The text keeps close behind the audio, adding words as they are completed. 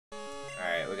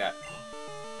Alright, we got...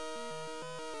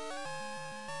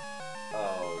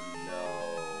 Oh, no.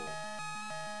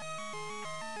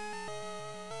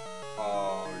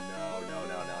 Oh, no.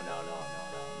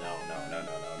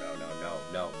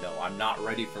 I'm not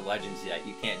ready for Legends yet.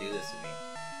 You can't do this to me.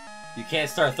 You can't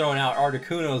start throwing out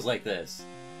Articunos like this.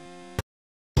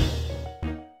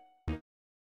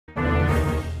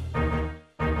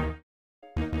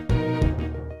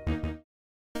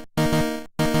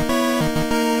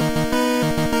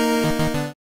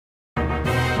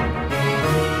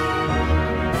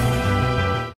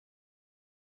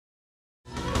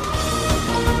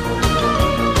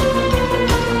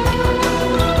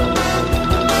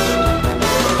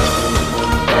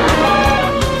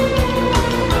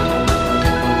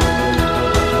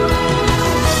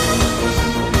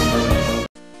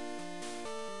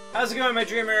 How's it going, my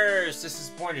dreamers? This is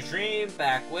Born to Dream,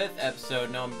 back with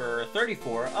episode number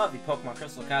 34 of the Pokemon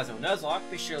Crystal Kaizo Nuzlocke.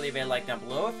 Be sure to leave a like down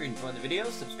below if you're enjoying the video,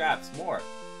 subscribe for some more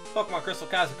Pokemon Crystal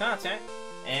Kaizo content,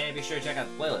 and be sure to check out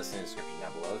the playlist in the description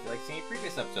down below if you'd like to see any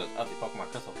previous episodes of the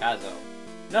Pokemon Crystal Kaizo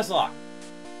Nuzlocke.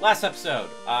 Last episode,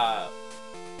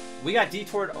 we got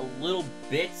detoured a little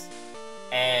bit,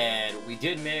 and we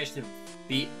did manage to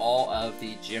beat all of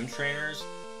the gym trainers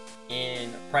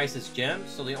in Pryce's gym,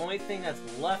 so the only thing that's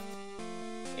left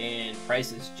in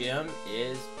Pryce's gym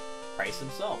is Pryce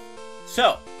himself.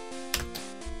 So,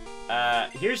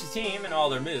 here's the team and all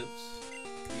their moves.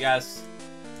 You guys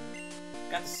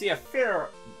got to see a fair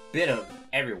bit of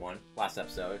everyone last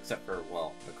episode, except for,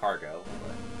 well, the cargo,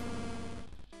 but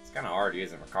it's kind of hard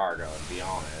using Macargo, to be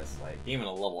honest. Like, even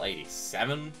a level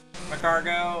 87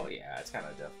 Macargo, yeah, it's kind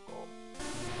of difficult.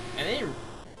 And then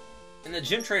and the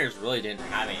gym trainers really didn't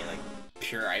have any, like,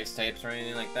 pure ice types or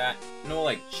anything like that. No,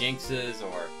 like, Jinxes,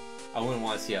 or I wouldn't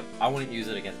want to see I wouldn't use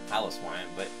it against Piloswine,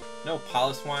 but no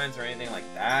Piloswines or anything like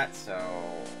that, so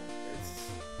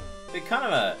it's been kind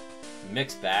of a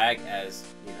mixed bag, as,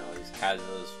 you know, these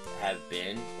Kaizos have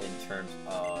been in terms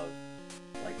of,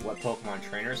 like, what Pokemon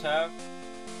trainers have.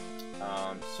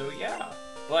 So yeah,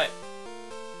 but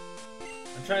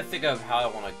I'm trying to think of how I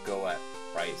want to go at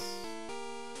Pryce.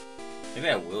 Maybe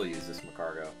I will use this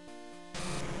Macargo.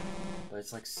 But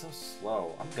it's like so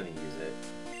slow. I'm gonna use it.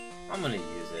 I'm gonna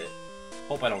use it.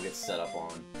 Hope I don't get set up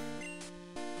on.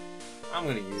 I'm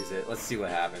gonna use it. Let's see what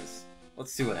happens.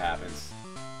 Let's see what happens.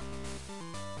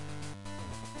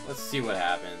 Let's see what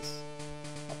happens.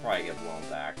 I'll probably get blown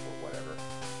back, but whatever.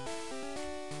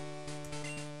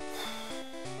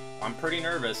 I'm pretty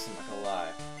nervous, I'm not gonna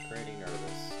lie. Pretty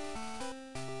nervous.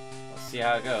 Let's see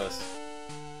how it goes.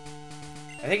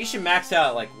 I think you should max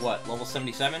out, like, what, level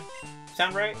 77?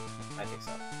 Sound right? I think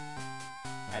so.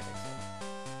 I think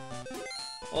so.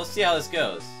 Well, let's see how this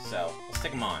goes. So, let's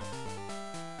stick them on.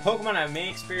 Pokemon have many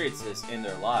experiences in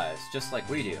their lives, just like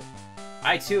we do.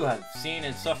 I, too, have seen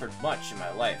and suffered much in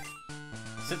my life.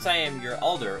 Since I am your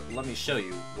elder, let me show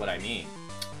you what I mean.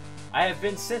 I have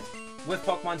been with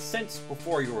Pokemon since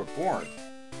before you were born.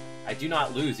 I do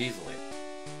not lose easily.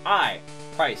 I,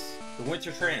 Pryce, the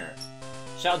Winter Trainer,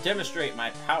 shall demonstrate my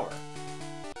power.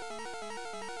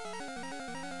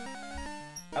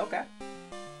 Okay.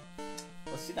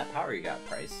 Let's see that power you got,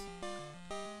 Pryce.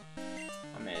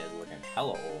 My man is looking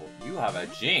hella old. You have a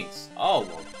Jinx. Oh,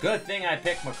 well, good thing I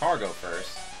picked Macargo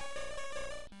first.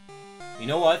 You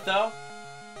know what, though?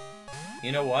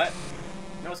 You know what?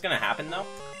 You know what's gonna happen, though?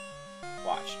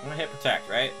 Watch. I'm gonna hit Protect,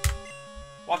 right?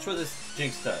 Watch what this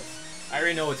Jinx does. I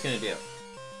already know what it's gonna do.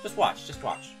 Just watch. Just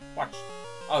watch. Watch.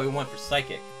 Oh, he went for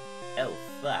Psychic. Oh,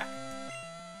 fuck.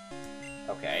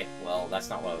 Okay, well, that's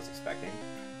not what I was expecting.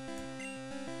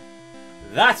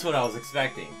 That's what I was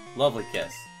expecting. Lovely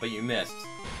kiss. But you missed.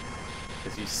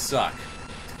 Because you suck.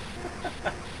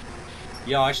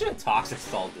 Yo, I should have Toxic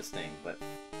Stalled this thing, but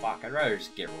fuck, I'd rather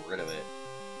just get rid of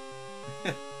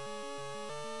it.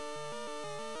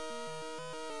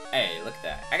 Hey, look at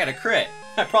that. I got a crit!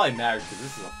 That probably matters because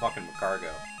this is a fucking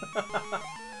Macargo.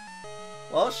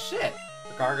 Well, shit.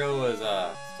 Macargo was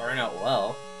starting out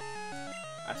well.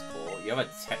 That's cool. You have a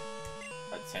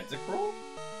Tentacruel?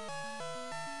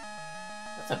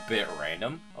 That's a bit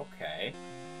random. Okay.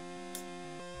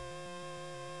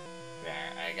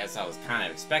 Yeah, I guess I was kind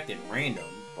of expecting random,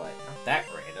 but not that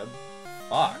random.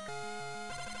 Fuck.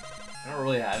 I don't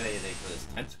really have anything for this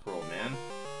Tentacruel, man.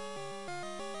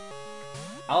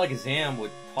 Alakazam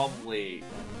would probably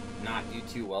not do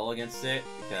too well against it,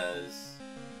 because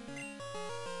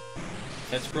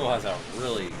Tentacruel has a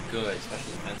really good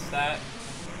special defense stat.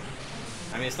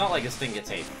 I mean, it's not like this thing gets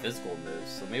a physical move,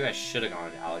 so maybe I should have gone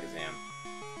to Alakazam.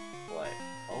 But,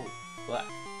 oh, fuck.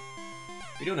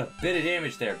 You're doing a bit of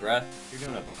damage there, bruh. You're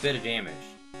doing a bit of damage.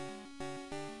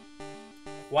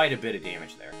 quite a bit of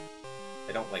damage there.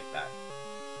 I don't like that.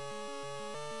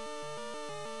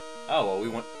 Oh, well, we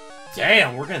want...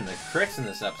 Damn, we're getting the crits in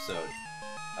this episode.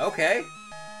 Okay.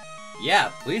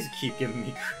 Yeah, please keep giving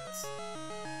me crits.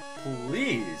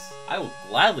 Please. I will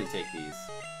gladly take these.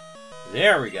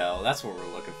 There we go. That's what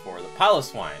we're looking for. The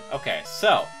Piloswine. Okay,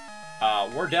 so...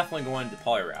 we're definitely going to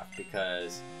Poliwrath,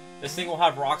 because this thing will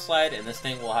have Rock Slide, and this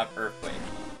thing will have Earthquake.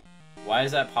 Why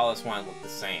does that Piloswine look the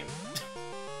same?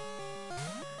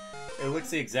 It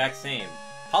looks the exact same.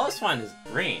 Piloswine is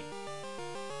green.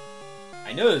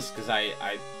 I know this because I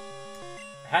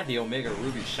had the Omega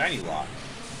Ruby Shiny Lock.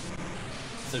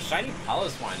 So Shiny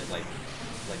Piloswine is like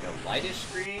a lightish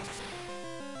green,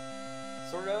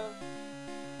 sort of.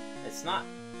 It's not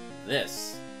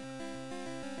this.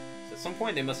 So at some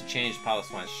point they must have changed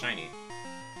Piloswine's shiny.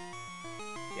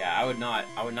 Yeah, I would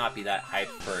not be that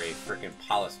hyped for a freaking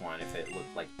Piloswine if it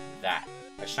looked like that.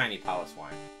 A shiny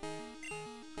Piloswine.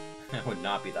 I would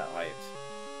not be that hyped.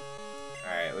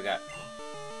 Alright, we got...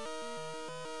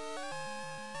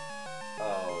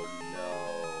 Oh no.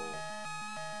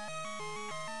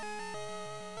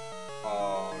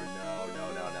 Oh no.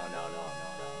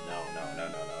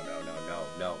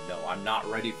 I'm not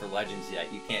ready for Legends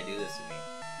yet. You can't do this to me.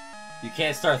 You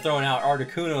can't start throwing out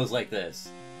Articunos like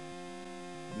this.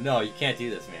 No, you can't do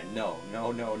this, man. No.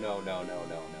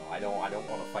 I don't want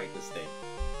to fight this thing.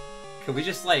 Can you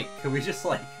just I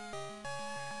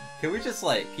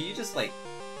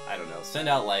don't know, send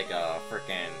out like a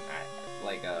frickin'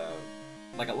 like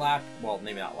a lap, well,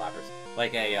 maybe not Lapras,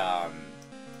 like a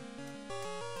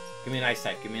give me an ice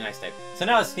type. Send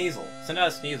out a Sneasel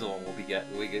and we'll be good.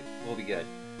 We'll be good.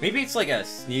 Maybe it's like a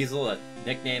Sneasel, a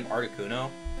nickname Articuno.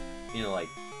 You know, like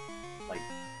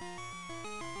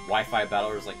Wi-Fi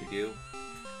battlers like you do.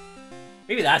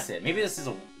 Maybe that's it. Maybe this is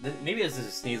a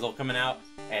Sneasel coming out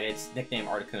and it's nicknamed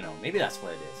Articuno. Maybe that's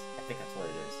what it is. I think that's what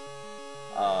it is.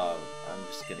 I'm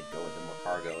just gonna go with the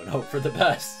Cargo and hope for the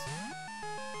best.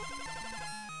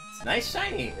 It's a nice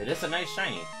shiny. It is a nice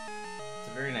shiny. It's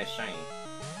a very nice shiny.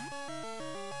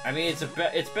 I mean, it's a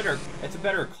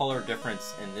better color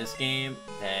difference in this game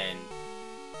than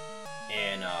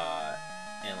in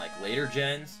like later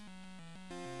gens.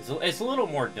 It's a little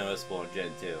more noticeable in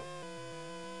Gen 2.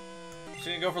 Just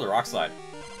gonna go for the Rock Slide.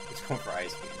 It's going for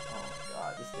Ice Beam. Oh my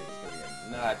god, this thing is gonna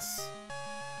get nuts.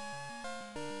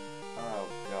 Oh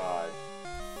god.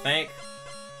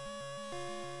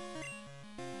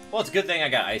 Well, it's a good thing I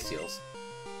got Ice Heals.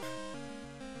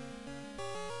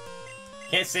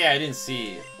 Can't say I didn't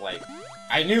see, like...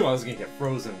 I knew I was gonna get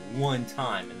frozen one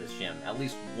time in this gym. At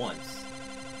least once.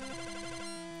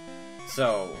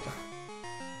 So...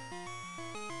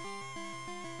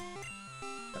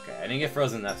 Okay, I didn't get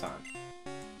frozen that time.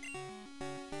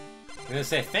 I'm gonna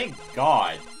say, thank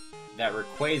God that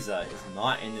Rayquaza is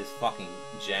not in this fucking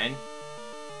gen.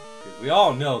 Because we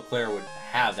all know Claire would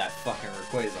have that fucking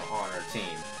Rayquaza on her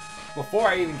team. Before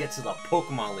I even get to the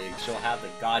Pokemon League, she'll have the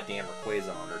goddamn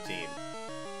Rayquaza on her team.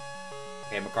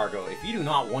 Okay, Macargo, if you do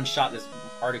not one-shot this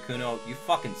Articuno, you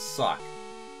fucking suck.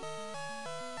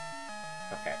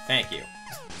 Okay, thank you.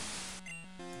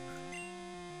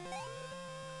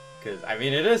 Because, I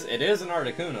mean, it is an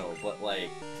Articuno, but, like,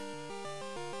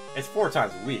 it's 4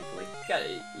 times weak. Like,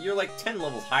 you're, like, 10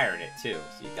 levels higher in it, too,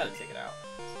 so you gotta take it out.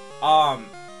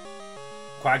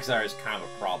 Quagsire is kind of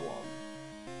a problem.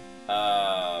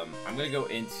 I'm gonna go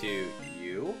into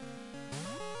you.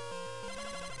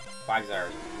 Quagsire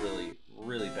is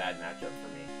really bad matchup for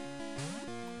me.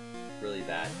 Really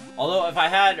bad. Although, if I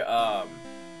had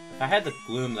the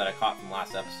Gloom that I caught from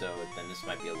last episode, then this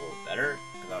might be a little better,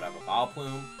 because I would have a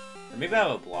Vileplume. Or maybe I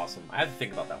have a Blossom. I have to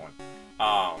think about that one.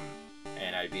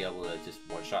 And I'd be able to just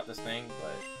one-shot this thing,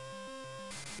 but...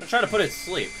 I'm gonna try to put it to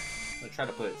sleep.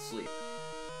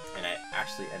 And I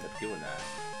actually end up doing that.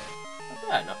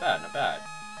 Not bad.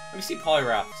 Let me see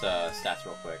Poliwrath's stats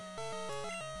real quick.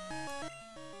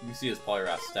 You can see his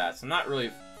Poliwrath stats. I'm not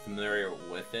really familiar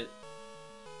with it.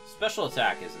 Special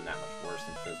attack isn't that much worse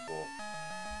than physical.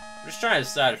 I'm just trying to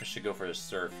decide if I should go for a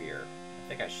Surf here. I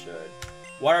think I should.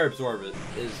 Water Absorb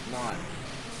is not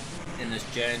in this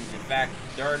gen. In fact,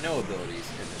 there are no abilities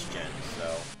in this gen,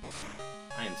 so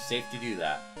I am safe to do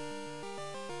that.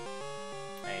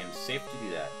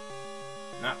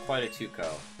 Not quite a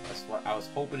Tuco. I was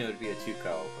hoping it would be a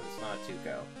Tuco, but it's not a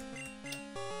Tuco.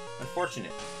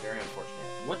 Unfortunate. Very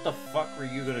unfortunate. What the fuck were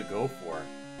you gonna go for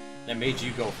that made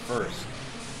you go first?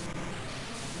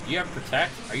 Do you have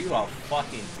Protect? Are you a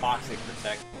fucking toxic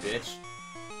Protect bitch?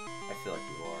 I feel like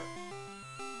you are.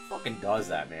 Who fucking does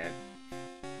that, man?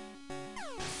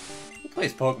 Who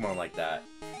plays Pokemon like that?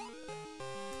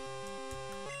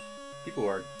 People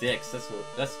are dicks. That's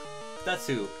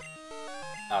who.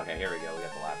 Okay, here we go. We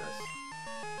got the Lapras.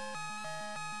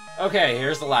 Okay,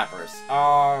 here's the Lapras.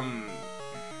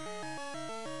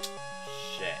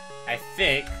 Shit. I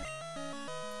think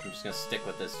I'm just gonna stick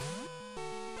with this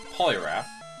Poliwrath.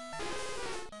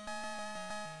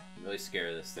 I'm really scared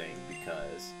of this thing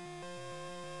because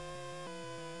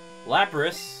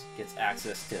Lapras gets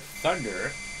access to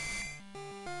Thunder,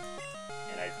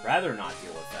 and I'd rather not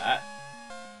deal with that.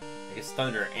 I guess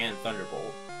Thunder and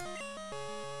Thunderbolt.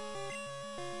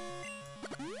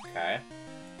 Okay. I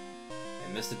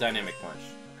missed the Dynamic Punch.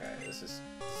 Okay, this is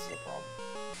a problem.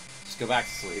 Just go back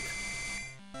to sleep.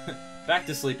 Back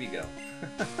to sleep you go.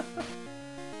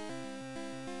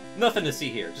 Nothing to see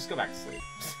here. Just go back to sleep.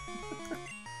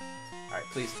 Alright,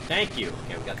 please. Thank you.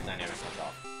 Okay, we got the Dynamic Punch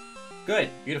off. Good.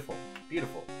 Beautiful.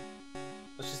 Beautiful.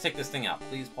 Let's just take this thing out.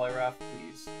 Please, Poliwrath.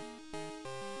 Please.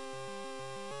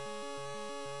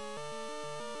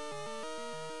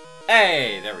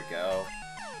 Hey! There we go.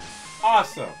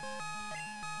 Awesome!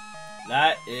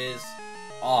 That is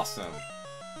awesome.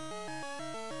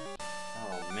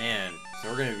 Oh, man. So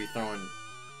we're gonna be throwing...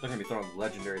 They're gonna be throwing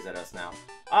legendaries at us now.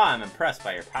 I'm impressed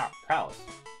by your prowess.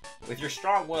 With your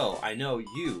strong will, I know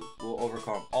you will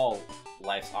overcome all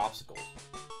life's obstacles.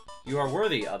 You are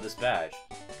worthy of this badge.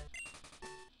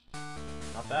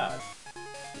 Not bad.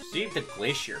 Receive the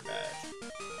Glacier badge.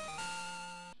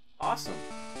 Awesome.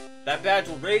 That badge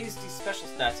will raise the special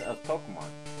stats of Pokemon.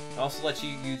 It also lets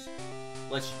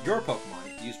your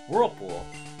Pokemon use Whirlpool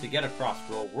to get across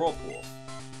real whirlpools,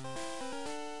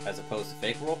 as opposed to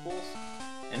fake whirlpools.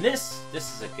 And this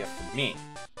is a gift from me.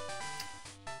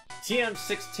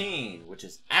 TM16, which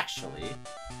is actually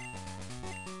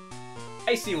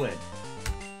Icy Wind.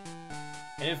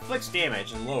 It inflicts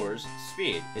damage and lowers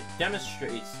speed. It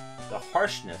demonstrates the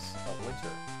harshness of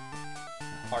winter.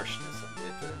 The harshness of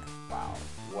winter. Wow,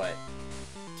 what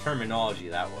terminology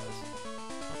that was.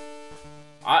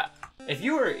 If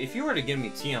you were to give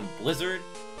me TM Blizzard,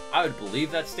 I would believe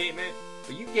that statement.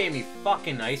 But you gave me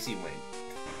fucking Icy Wind.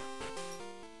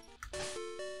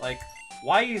 Like,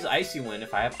 why use Icy Wind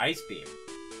if I have Ice Beam?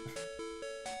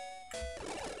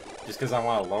 Just because I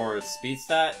want to lower its speed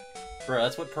stat? Bro,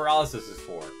 that's what Paralysis is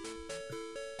for.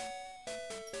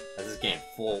 As this game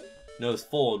knows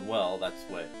full and well, that's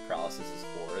what Paralysis is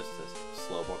for, is to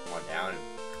slow Pokemon down and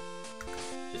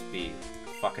just be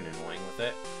fucking annoying with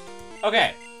it.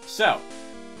 Okay, so,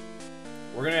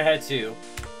 we're gonna head to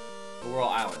the Whirl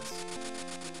Islands.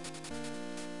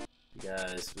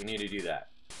 Because we need to do that.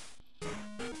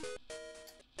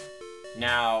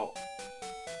 Now,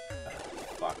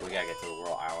 fuck, we gotta get to the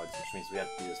Whirl Islands, which means we have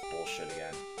to do this bullshit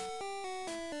again.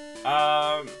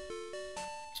 I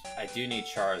do need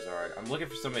Charizard. I'm looking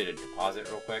for somebody to deposit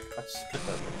real quick. Let's just put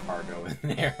the Macargo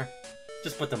in there.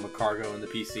 Just put the Macargo in the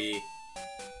PC.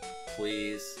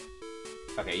 Please.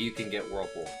 Okay, you can get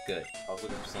Whirlpool. Good. I was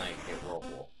looking for something to get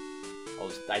Whirlpool.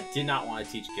 I did not want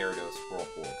to teach Gyarados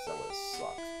Whirlpool, because that would have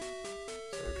sucked.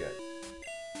 So we're good.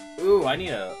 Ooh, I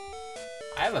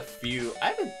have a few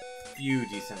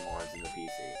decent ones in the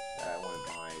PC that I wouldn't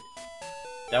mind.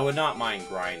 That would not mind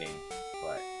grinding,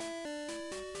 but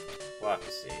we'll have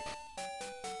to see.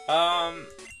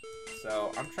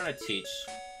 So I'm trying to teach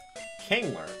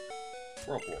Kingler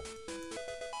Whirlpool,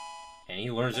 and he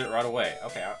learns it right away.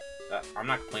 Okay, I'm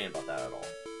not complaining about that at all.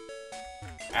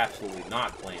 Absolutely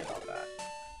not complaining about that.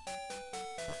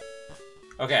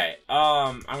 Okay,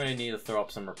 I'm gonna need to throw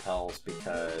up some repels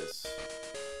because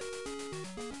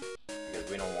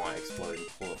we don't want exploding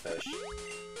pool of fish.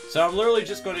 So I'm literally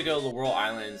just going to go to the Whirl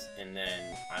Islands, and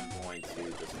then I'm going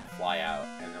to just fly out,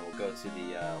 and then we'll go to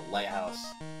the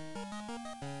lighthouse.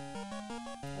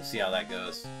 We'll see how that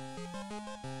goes.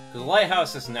 The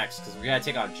lighthouse is next, because we gotta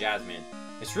take on Jasmine.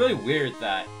 It's really weird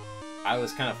that I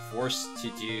was kind of forced to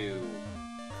do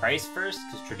Pryce first,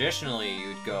 because traditionally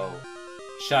you'd go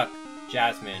Chuck,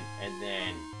 Jasmine, and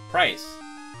then Pryce.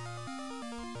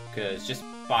 Because just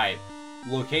by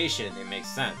location, it makes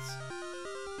sense.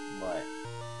 But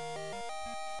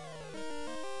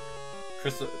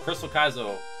Crystal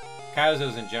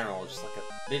Kaizos in general, just like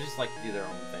they just like to do their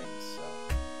own things. So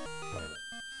whatever.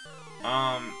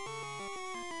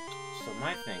 So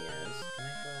my thing is, can I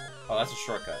go? Oh, that's a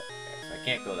shortcut. Okay, so I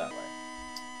can't go that way.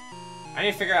 I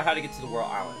need to figure out how to get to the Whirl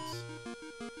Islands,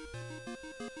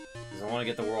 because I want to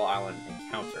get the Whirl Island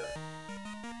encounter.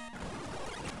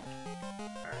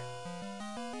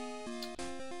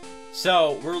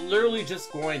 So, we're literally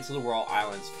just going to the Whirl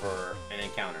Islands for an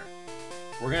encounter.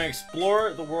 We're going to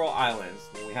explore the Whirl Islands,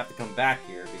 and we have to come back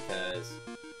here because...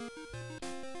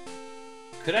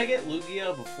 Could I get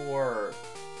Lugia before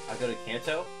I go to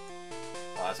Kanto?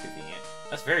 Oh, that's convenient.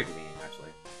 That's very convenient,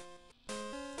 actually.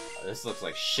 This looks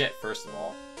like shit, first of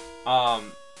all.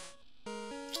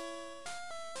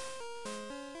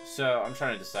 So, I'm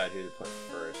trying to decide who to put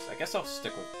first. I guess I'll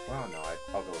stick with... Well, no,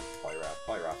 I'll go with Poliwrath.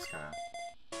 Poliwrath's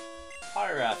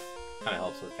Poliwrath kind of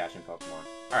helps with catching Pokemon.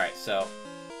 Alright, so...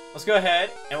 Let's go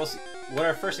ahead, and we'll see what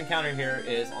our first encounter here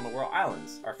is on the World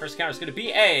Islands. Our first encounter is going to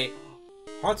be a...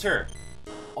 Haunter!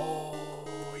 Oh,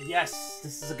 yes!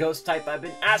 This is a ghost type I've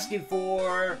been asking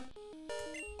for!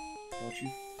 Don't you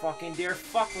fucking dare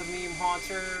fuck with me,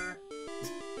 Haunter!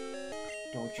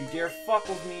 Don't you dare fuck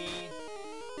with me!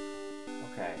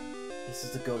 Okay, this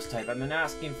is the ghost type I've been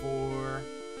asking for.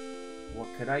 What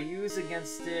could I use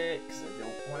against it? Because I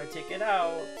don't want to take it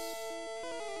out.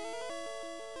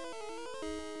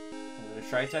 I'm gonna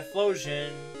try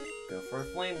Typhlosion. Go for a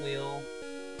Flame Wheel.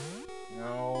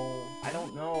 No, I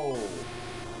don't know.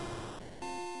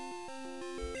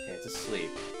 Okay, it's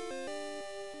asleep.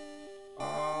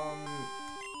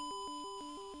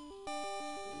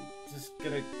 Just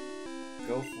gonna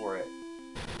go for it.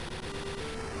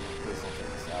 Please don't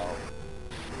take this out.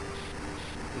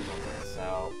 Please don't take this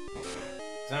out.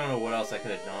 'Cause I don't know what else I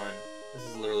could have done. This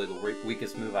is literally the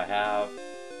weakest move I have.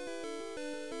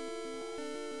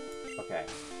 Okay.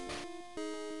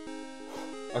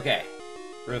 Okay.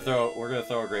 We're gonna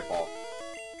throw a Great Ball.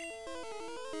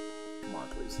 Come on,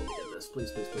 please let me get this.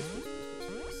 Please, please, please, please, please,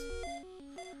 please, please.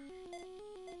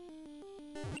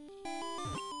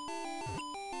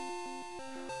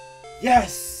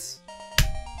 Yes!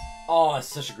 Oh, it's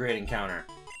such a great encounter.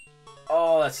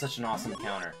 Oh, that's such an awesome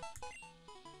encounter.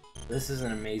 This is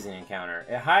an amazing encounter.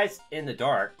 It hides in the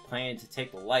dark, planning to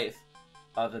take the life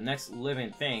of the next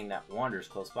living thing that wanders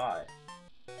close by.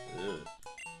 Ugh.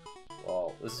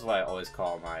 Well, this is what I always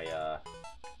call my,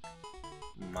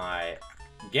 my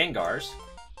Gengars.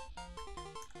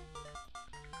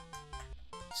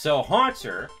 So,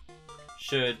 Haunter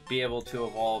should be able to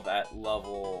evolve at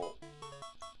level...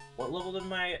 What level did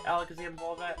my Alakazam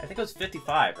evolve at? I think it was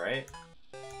 55, right?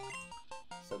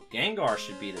 So Gengar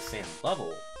should be the same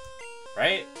level,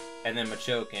 right? And then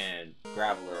Machoke and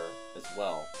Graveler as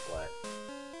well, but...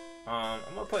 I'm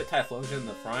gonna put Typhlosion in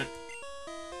the front.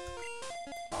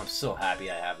 I'm so happy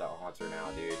I have that Haunter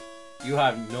now, dude. You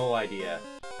have no idea.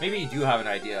 Maybe you do have an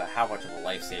idea how much of a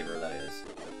lifesaver that is.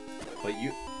 But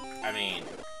you... I mean...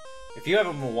 If you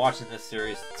haven't been watching this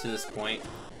series to this point...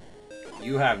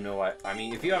 You have no... I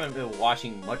mean, if you haven't been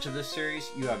watching much of this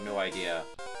series, you have no idea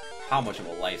how much of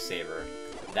a lifesaver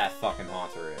that fucking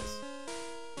Haunter is.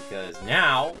 Because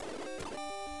now...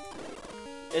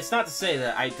 It's not to say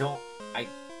that I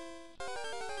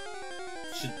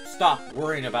should stop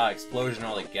worrying about Explosion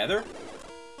altogether.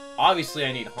 Obviously,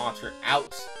 I need Haunter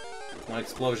out when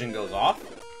Explosion goes off.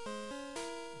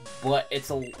 But it's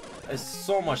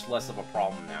so much less of a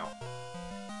problem now.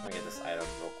 Let me get this item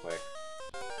real quick.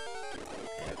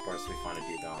 And of course we find a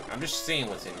Dugong. I'm just seeing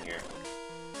what's in here.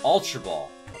 Ultra Ball.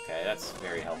 Okay, that's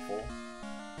very helpful.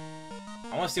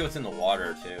 I want to see what's in the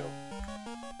water, too.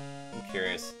 I'm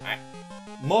curious.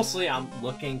 Mostly I'm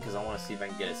looking because I want to see if I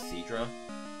can get a Seadra.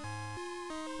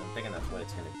 I'm thinking that's what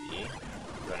it's going to be.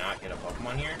 Do I not get a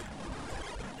Pokemon here?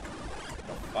 What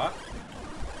the fuck?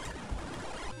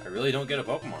 I really don't get a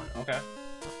Pokemon. Okay.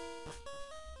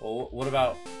 Well, what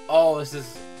about... Oh, this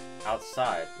is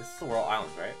outside. This is the World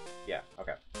Islands, right? Yeah,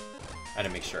 okay. I had to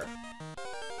make sure.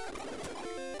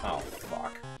 Oh,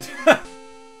 fuck.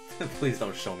 Please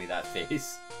don't show me that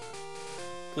face.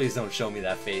 Please don't show me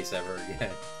that face ever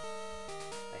again.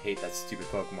 I hate that stupid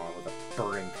Pokemon with a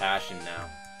burning passion now.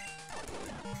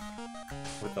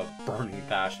 With a burning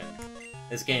passion.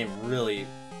 This game really,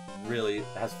 really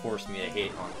has forced me to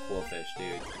hate on Quillfish,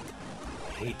 dude.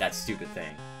 I hate that stupid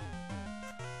thing.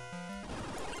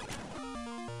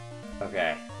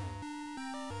 Okay.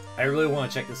 I really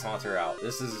want to check this Haunter out.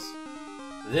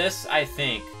 This, I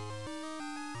think,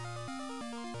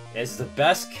 is the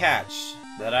best catch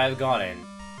that I've gotten.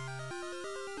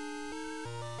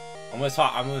 I'm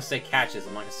gonna say catches,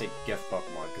 I'm not gonna say gift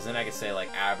Pokemon, because then I could say like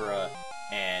Abra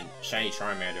and Shiny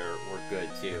Charmander were good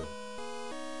too.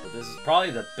 But this is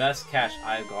probably the best catch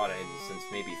I've gotten since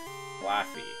maybe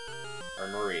Flaffy or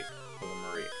Marie.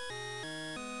 Marie.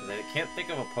 Because I can't think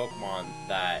of a Pokemon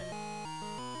that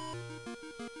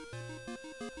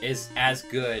is as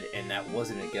good and that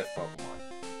wasn't a gift Pokemon.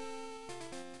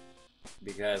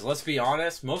 Because, let's be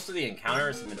honest, most of the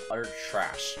encounters have been utter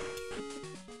trash.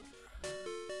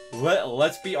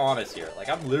 Let's be honest here. Like,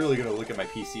 I'm literally gonna look at my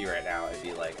PC right now and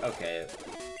be like, okay.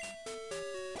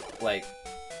 Like,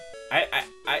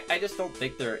 I just don't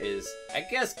think there is... I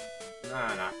guess...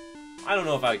 Nah. I don't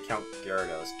know if I would count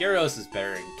Gyarados. Gyarados is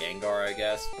better than Gengar, I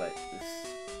guess, but...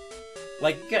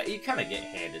 Like, you kind of get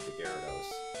handed the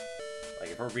Gyarados.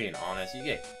 Like, if we're being honest,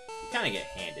 you kind of get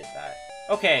handed that.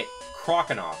 Okay,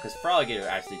 Croconaw, because Froligator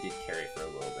actually did carry for a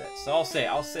little bit. So I'll say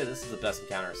this is the best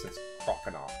encounter since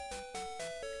Croconaw.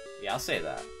 Yeah, I'll say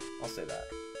that. I'll say that.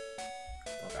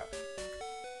 Okay.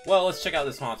 Well, let's check out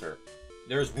this Haunter.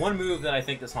 There's one move that I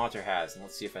think this Haunter has, and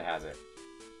let's see if it has it.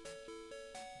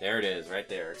 There it is, right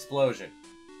there. Explosion.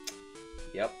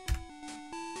 Yep.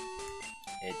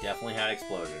 It definitely had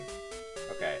Explosion.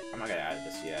 Okay, I'm not gonna add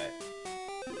this yet.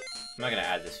 But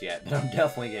I'm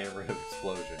definitely getting rid of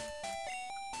Explosion.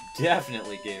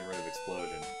 Definitely getting rid of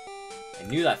Explosion. I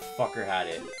knew that fucker had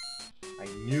it. I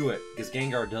knew it, because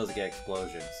Gengar does get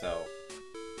Explosion, so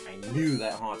I knew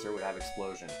that Haunter would have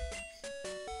Explosion.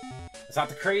 It's not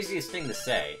the craziest thing to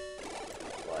say,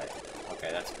 but okay,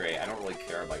 that's great. I don't really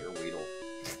care about your Weedle.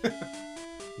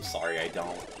 I'm sorry, I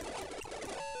don't.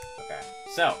 Okay,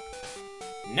 so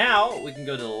now we can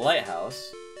go to the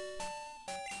lighthouse.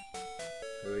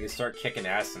 We can start kicking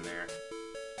ass in there.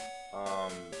 We'll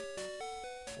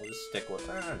just stick with,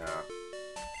 I don't know.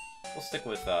 We'll stick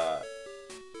with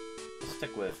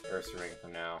Ursaring for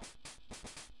now.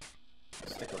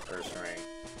 We'll stick with Ursaring.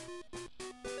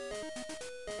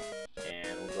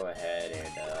 And we'll go ahead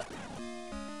and,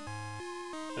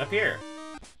 get up here.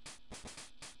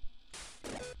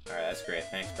 Alright, that's great.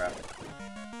 Thanks, bro.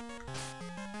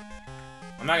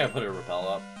 I'm not gonna put a Repel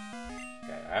up.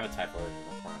 Okay, I have a Typhlosion in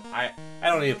the front. I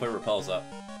don't need to put Repels up.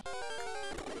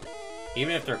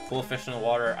 Even if they're cool fish in the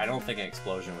water, I don't think an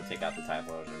Explosion would take out the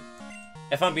Typhlosion.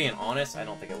 If I'm being honest, I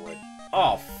don't think it would.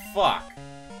 Oh, fuck!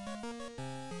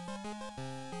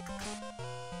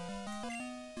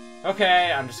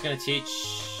 Okay, I'm just gonna teach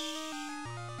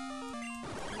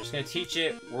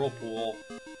it Whirlpool.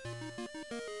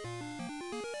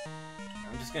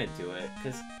 I'm just gonna do it,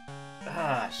 because...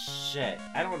 Ah, shit.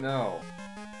 I don't know.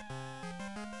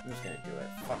 I'm just gonna do it.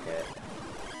 Fuck it.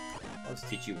 I'll just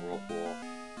teach you Whirlpool.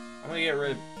 I'm gonna get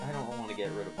rid of... I don't want to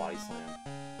get rid of Body Slam.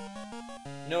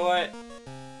 You know what?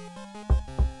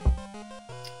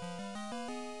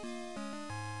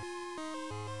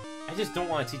 I just don't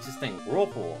want to teach this thing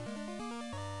Whirlpool.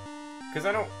 Because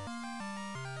I don't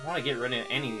want to get rid of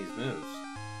any of these moves.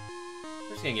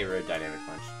 I'm just gonna get rid of Dynamic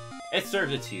Punch. It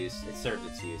served its use. It served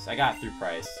its use. I got through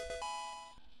Pryce.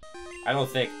 I don't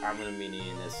think I'm gonna be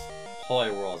needing this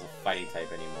Poliwhirl as a fighting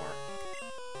type anymore.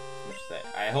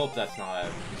 I hope that's not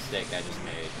a mistake I just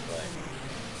made, but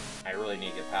I really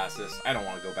need to get past this. I don't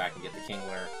want to go back and get the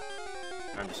Kingler.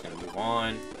 I'm just gonna move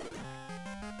on.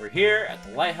 We're here at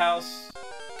the lighthouse.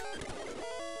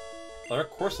 Oh, our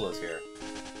Corsola is here.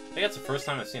 I think that's the first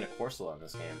time I've seen a Corsola in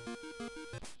this game.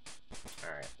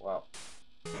 Alright, well,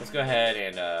 let's go ahead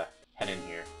and head in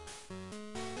here.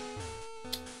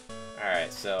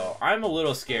 Alright, so I'm a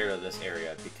little scared of this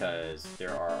area because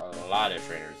there are a lot of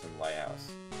trainers in the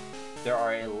lighthouse. There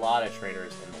are a lot of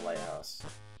trainers in the lighthouse.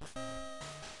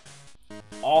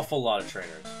 Awful lot of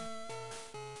trainers.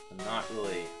 I'm not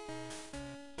really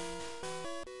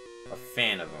a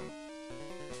fan of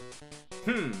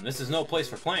them. This is no place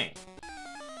for playing.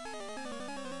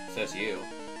 Says you.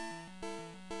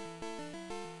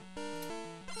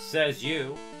 Says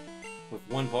you with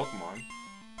one Pokemon.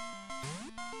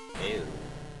 Ew.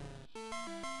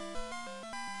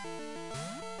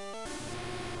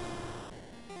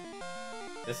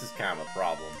 This is kind of a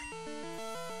problem.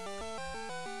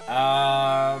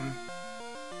 I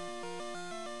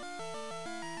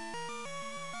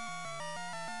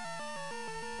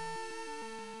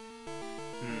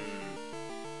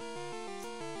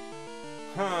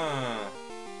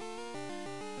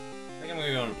think I'm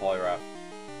gonna go into Poliwrath.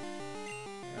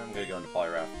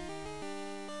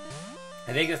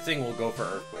 I think this thing will go for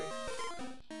Earthquake.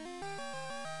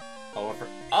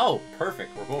 Oh,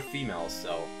 perfect. We're both females,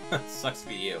 so sucks to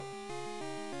be you.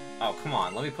 Oh, come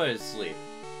on. Let me put it to sleep.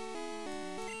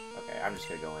 Okay, I'm just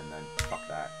gonna go in then. Fuck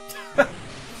that.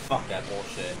 Fuck that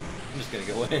bullshit. I'm just gonna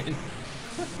go in.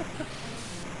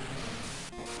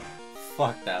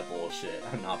 Fuck that bullshit.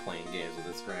 I'm not playing games with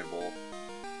this Scramble.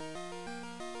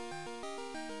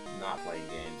 Not playing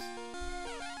games.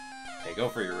 Okay, go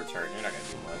for your return. You're not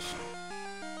gonna do much.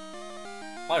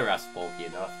 Poliwrath's bulky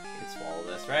enough. You can swallow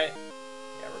this, right?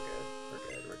 Yeah, we're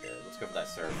good. We're good. Let's go for that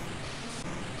Surf.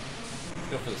 Let's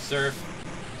go for the Surf.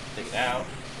 Take it out.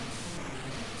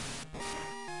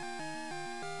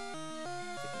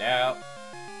 Take it out.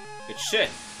 Good shit.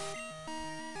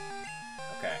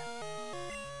 Okay.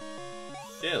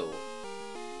 Phil.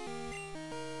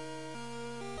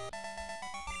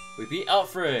 We beat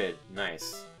Alfred.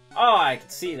 Nice. Oh, I can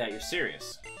see that you're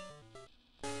serious.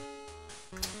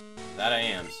 That I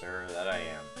am, sir. That I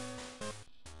am.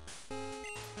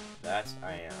 that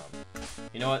I am.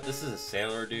 You know what? This is a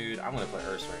Sailor dude. I'm gonna put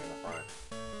Ursaring in the front.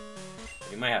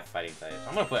 He might have fighting types.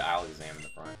 I'm gonna put Alakazam in the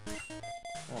front. I'm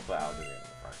gonna put Alakazam in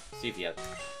the front. See if he has.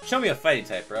 Show me a fighting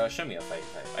type, bro. Show me a fighting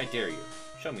type. I dare you.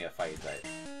 Show me a fighting type.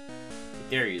 I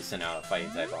dare you to send out a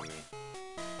fighting type on me.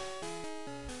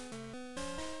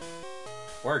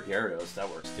 Or Gyarados. That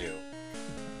works too.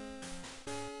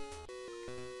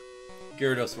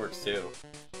 Gyarados works too.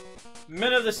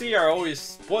 Men of the Sea are always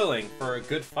spoiling for a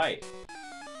good fight.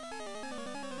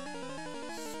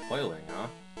 Spoiling, huh?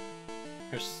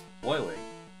 They're spoiling.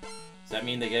 Does that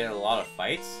mean they get in a lot of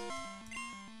fights?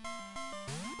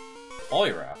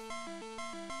 Poliwrath.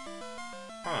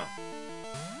 Huh.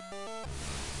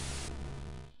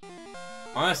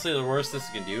 Honestly, the worst this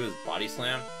can do is Body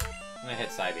Slam. I'm gonna hit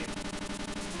Psybeam.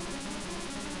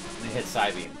 I'm gonna hit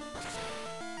Psybeam.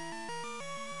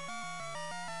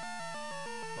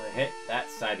 I'm gonna hit that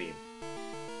Psybeam.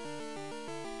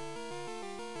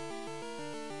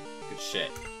 Good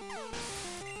shit.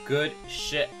 Good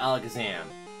shit, Alakazam.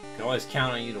 Can always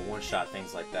count on you to one-shot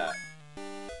things like that.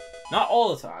 Not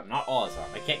all the time, not all the time.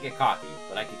 I can't get cocky,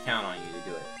 but I can count on you to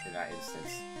do it in that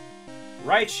instance.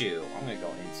 Raichu, I'm gonna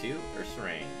go into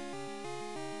Ursaring.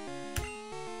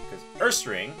 Because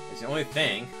Ursaring is the only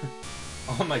thing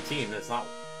on my team that's not,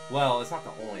 well, it's not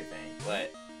the only thing,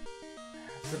 but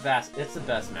it's the best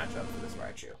matchup for this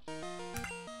Raichu.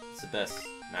 It's the best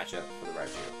matchup for the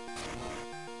Raichu.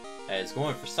 And it's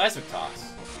going for Seismic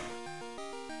Toss.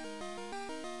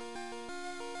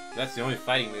 That's the only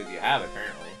fighting move you have,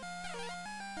 apparently.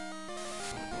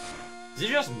 Is it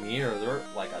just me, or are there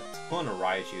like a ton of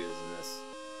Raichus in this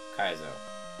Kaizo?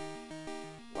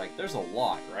 Like, there's a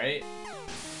lot, right?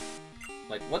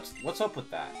 Like, what's up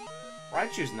with that?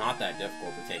 Raichu's not that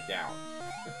difficult to take down.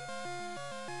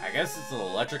 I guess it's an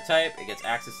electric type. It gets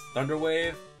access to Thunder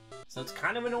Wave, so it's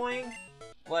kind of annoying.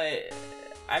 But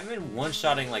I've been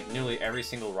one-shotting like nearly every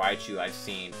single Raichu I've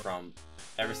seen from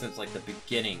ever since like the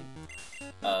beginning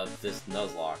of this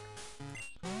Nuzlocke.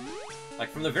 Like,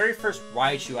 from the very first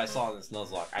Raichu I saw in this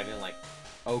Nuzlocke, I've been, like,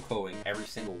 OHKOing every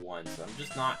single one, so I'm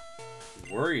just not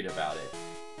worried about it.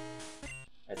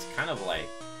 It's kind of, like,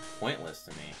 pointless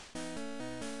to me.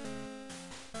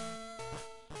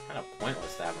 Kind of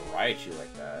pointless to have a Raichu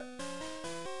like that.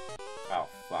 Oh,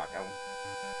 fuck.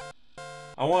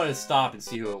 I wanted to stop and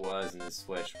see who it was in this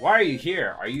switch. Why are you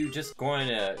here? Are you just going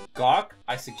to gawk?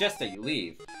 I suggest that you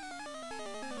leave.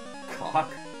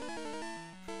 Gawk?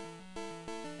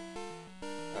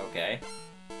 Okay.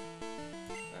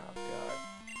 Oh god.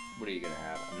 What are you gonna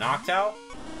have? A Noctowl?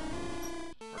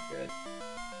 We're good.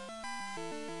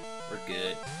 We're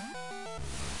good.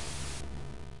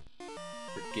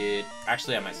 We're good.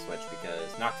 Actually, I might switch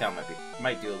because Noctowl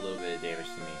might do a little bit of damage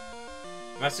to me.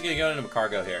 I'm also gonna go into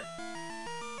Cargo here.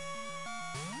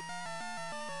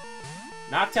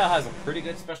 Noctowl has a pretty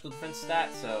good special defense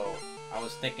stat, so I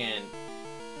was thinking,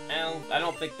 I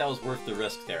don't think that was worth the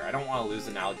risk there. I don't want to lose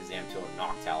an Alakazam to a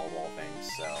Noctowl of all things,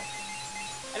 so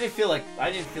I didn't feel like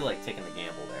taking the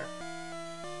gamble there.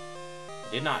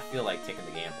 I did not feel like taking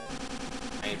the gamble.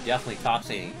 I am definitely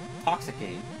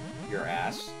toxicating your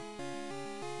ass.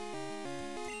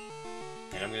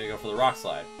 And I'm gonna go for the Rock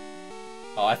Slide.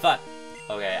 Oh, I thought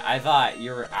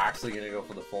you were actually gonna go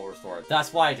for the full restore.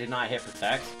 That's why I did not hit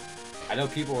Protect. I know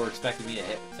people were expecting me to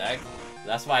hit Protect.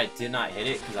 That's why I did not hit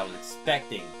it, because I was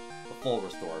expecting the full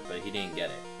restore, but he didn't get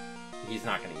it. He's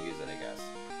not gonna use it, I guess.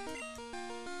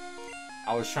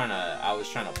 I was trying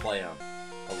to play him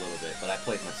a little bit, but I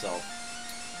played myself.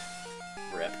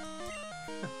 Rip.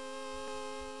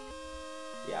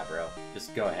 Yeah, bro.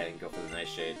 Just go ahead and go for the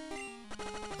Nightshade.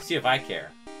 See if I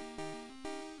care.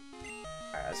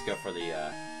 Alright, let's go for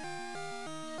the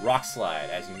Rock Slide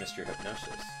as you missed your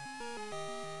Hypnosis.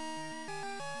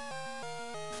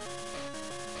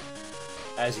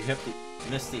 As you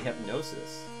miss the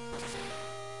Hypnosis.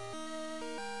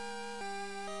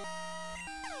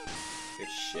 Good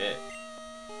shit.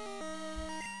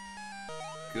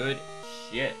 Good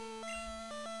shit.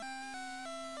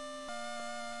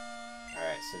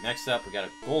 Alright, so next up we got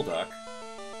a Golduck.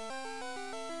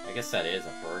 I guess that is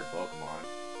a bird Pokemon.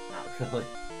 Not really.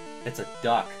 It's a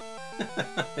duck.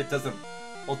 It doesn't...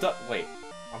 Well, wait.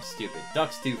 I'm stupid.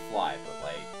 Ducks do fly, but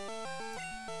like...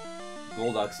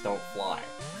 Golducks don't fly.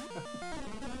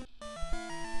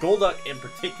 Golduck in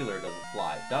particular doesn't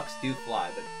fly. Ducks do fly,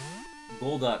 but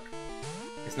Golduck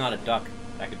is not a duck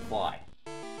that can fly.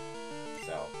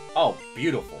 So, oh,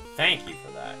 beautiful. Thank you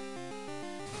for that.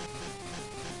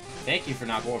 Thank you for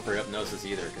not going for Hypnosis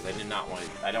either, because I did not want to.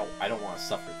 I don't want to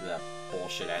suffer through that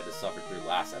bullshit I had to suffer through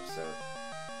last episode.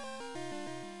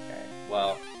 Okay,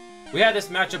 well, We had this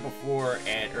matchup before,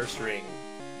 and Ursaring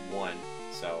won,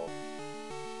 so...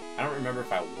 I don't remember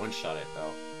if I one-shot it,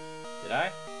 though. Did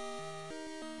I?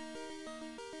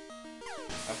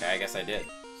 Okay, I guess I did.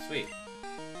 Sweet.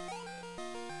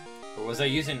 Or was I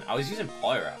using... I was using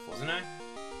Polygraph, wasn't I?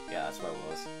 Yeah, that's what it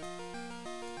was.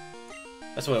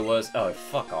 That's what it was. Oh,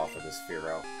 fuck off with this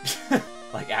Fearow.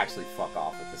 Like, actually fuck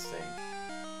off with this thing.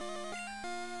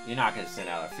 You're not gonna send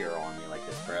out a Fearow on me like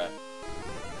this, bruh.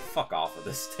 Fuck off with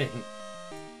this thing.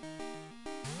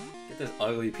 Get this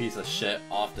ugly piece of shit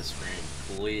off the screen,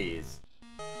 please.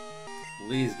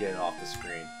 Please get it off the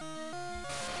screen.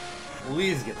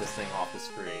 Please get this thing off the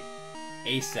screen.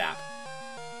 ASAP.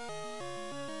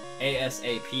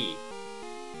 ASAP.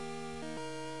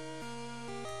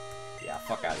 Yeah,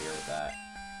 fuck out of here with that.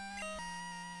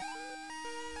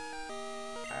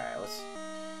 Alright, let's...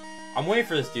 I'm waiting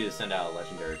for this dude to send out a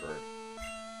legendary bird.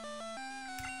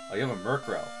 Oh, you have a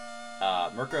Murkrow.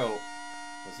 Murkrow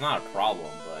was not a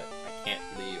problem, but I can't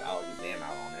leave Alakazam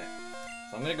out on it.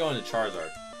 So I'm gonna go into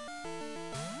Charizard.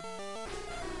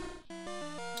 So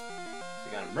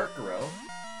we got a Murkrow.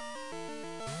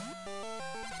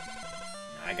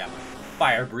 I got my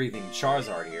fire-breathing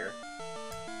Charizard here.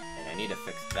 And I need to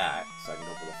fix that, so I can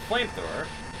go for the Flamethrower.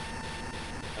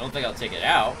 I don't think I'll take it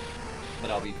out, but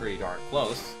I'll be pretty darn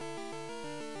close.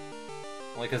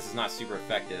 Only because it's not super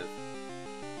effective.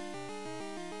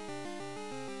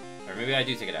 Or maybe I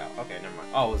do take it out. Okay, never mind.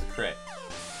 Oh, it was a crit.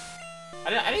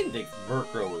 I didn't think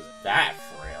Murkrow was that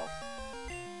frail.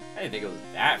 I didn't think it was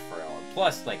that frail. And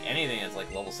plus, like, anything that's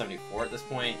like level 74 at this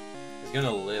point is gonna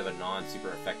live a non-super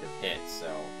effective hit, so...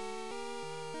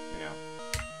 You know.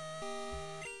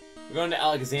 We're going to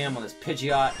Alakazam on this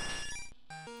Pidgeot.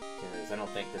 Because I don't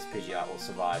think this Pidgeot will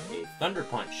survive a Thunder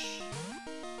Punch.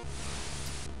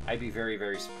 I'd be very,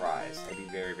 very surprised. I'd be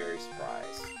very, very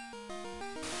surprised.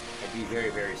 I'd be very,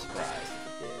 very surprised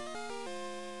if it did.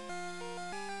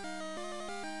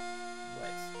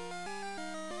 What?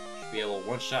 Should be able to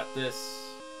one-shot this.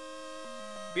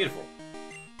 Beautiful.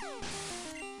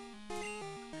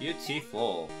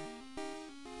 Beautiful.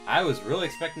 I was really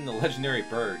expecting the legendary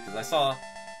bird, because I saw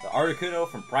the Articuno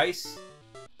from Pryce.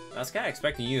 I was kind of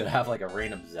expecting you to have like a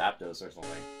random Zapdos or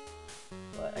something.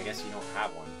 But I guess you don't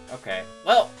have one. Okay.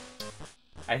 Well,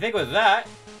 I think with that,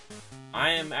 I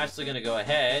am actually going to go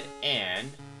ahead and,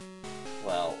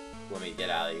 well, let me get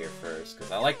out of here first,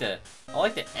 because I like to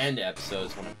end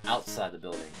episodes when I'm outside the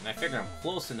building, and I figure I'm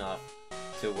close enough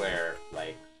to where,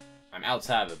 like, I'm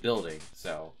outside of a building,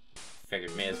 so I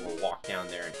figured may as well walk down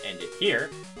there and end it here.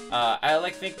 I'd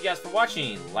like to thank you guys for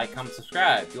watching. Like, comment,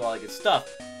 subscribe, do all that good stuff.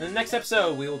 In the next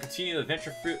episode, we will continue to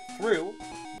venture through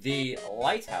the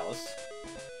lighthouse,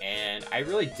 and I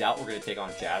really doubt we're going to take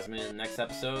on Jasmine in the next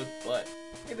episode, but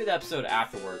maybe the episode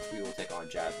afterwards we will take on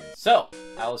Jasmine. So,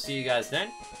 I will see you guys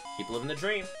then. Keep living the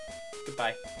dream.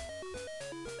 Goodbye.